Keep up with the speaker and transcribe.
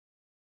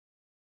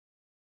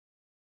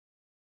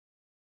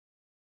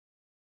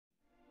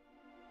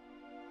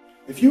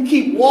If you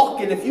keep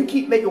walking, if you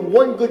keep making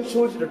one good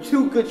choice or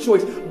two good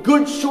choices,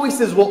 good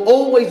choices will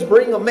always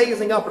bring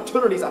amazing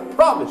opportunities. I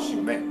promise you,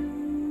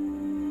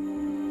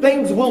 man.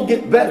 Things will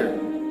get better.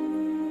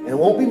 And it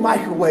won't be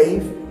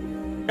microwave.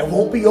 It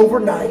won't be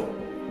overnight.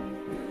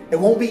 It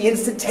won't be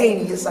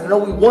instantaneous. I know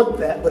we want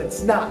that, but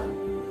it's not.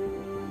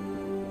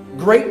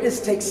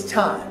 Greatness takes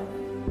time.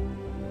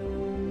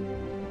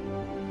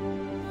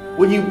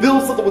 When you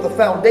build something with a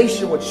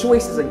foundation, with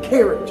choices and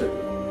character.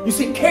 You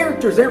see,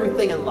 character is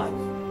everything in life.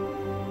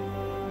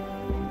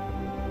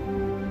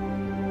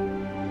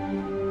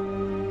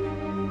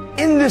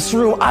 In this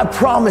room, I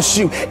promise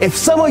you, if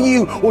some of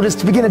you will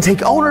just begin to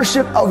take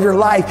ownership of your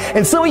life,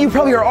 and some of you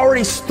probably are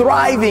already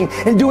thriving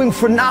and doing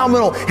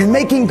phenomenal and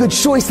making good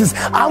choices,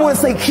 I want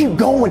to say keep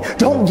going.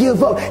 Don't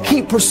give up.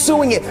 Keep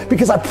pursuing it,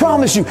 because I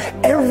promise you,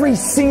 every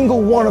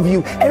single one of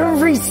you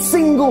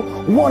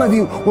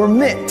were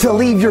meant to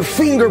leave your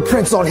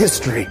fingerprints on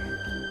history.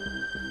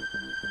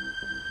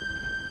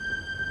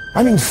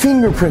 I mean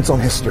fingerprints on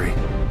history.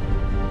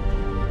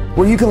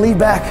 Where you can leave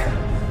back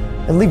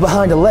and leave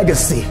behind a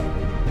legacy.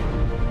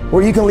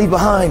 Where you can leave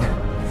behind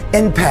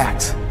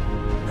impact,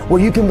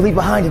 where you can leave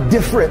behind a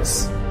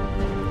difference.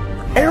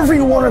 Every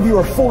one of you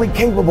are fully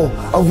capable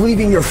of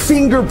leaving your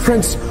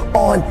fingerprints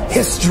on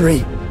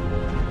history.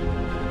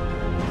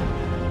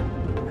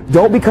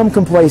 Don't become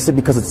complacent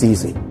because it's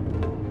easy.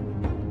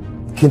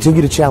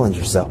 Continue to challenge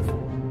yourself.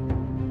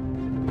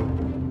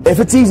 If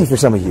it's easy for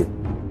some of you,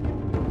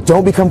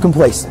 don't become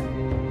complacent.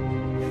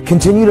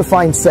 Continue to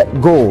find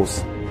set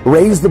goals,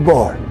 raise the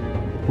bar,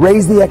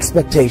 raise the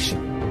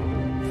expectation.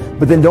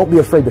 But then don't be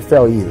afraid to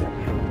fail either,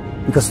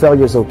 because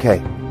failure is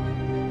okay.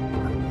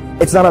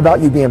 It's not about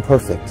you being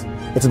perfect.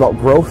 It's about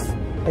growth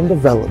and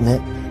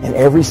development, and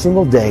every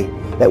single day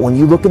that when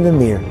you look in the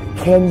mirror,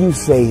 can you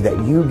say that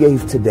you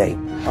gave today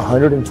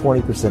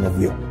 120%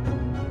 of you?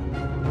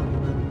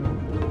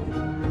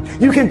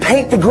 You can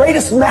paint the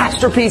greatest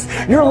masterpiece.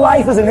 Your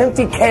life is an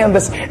empty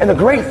canvas, and the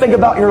great thing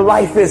about your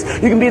life is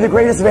you can be the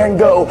greatest Van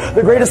Gogh,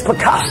 the greatest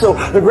Picasso,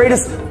 the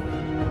greatest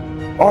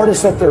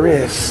artist that there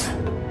is.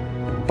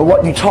 But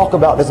what you talk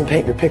about doesn't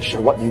paint your picture.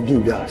 What you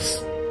do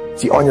does.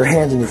 See, on your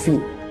hands and your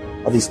feet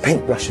are these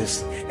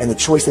paintbrushes, and the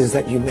choices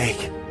that you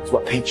make is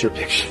what paints your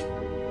picture.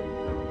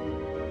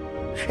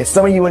 And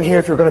some of you in here,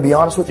 if you're going to be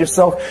honest with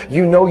yourself,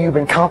 you know you've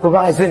been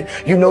compromising.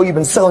 You know you've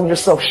been selling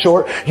yourself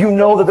short. You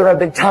know that there have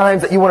been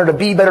times that you wanted to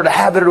be better, to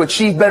have better, to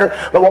achieve better.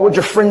 But what would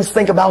your friends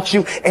think about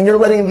you? And you're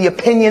letting the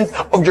opinions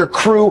of your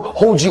crew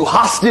hold you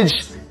hostage,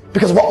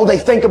 because what will they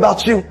think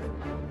about you?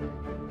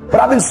 But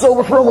I've been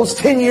sober for almost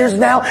 10 years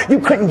now. You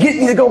couldn't get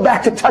me to go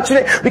back to touching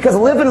it, because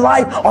living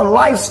life on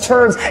life's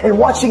terms and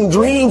watching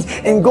dreams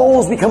and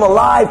goals become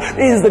alive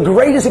is the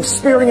greatest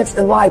experience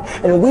in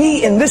life. And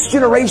we in this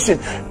generation,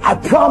 I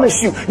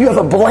promise you, you have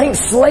a blank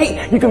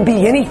slate. You can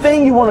be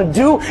anything you want to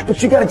do,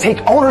 but you got to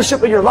take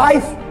ownership of your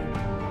life.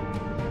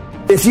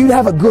 If you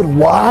have a good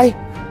why,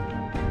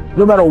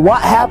 no matter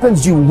what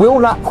happens, you will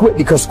not quit,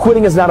 because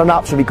quitting is not an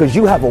option, because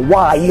you have a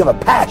why, you have a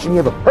passion,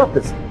 you have a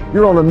purpose.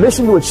 You're on a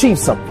mission to achieve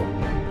something.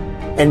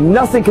 And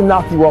nothing can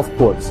knock you off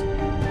course.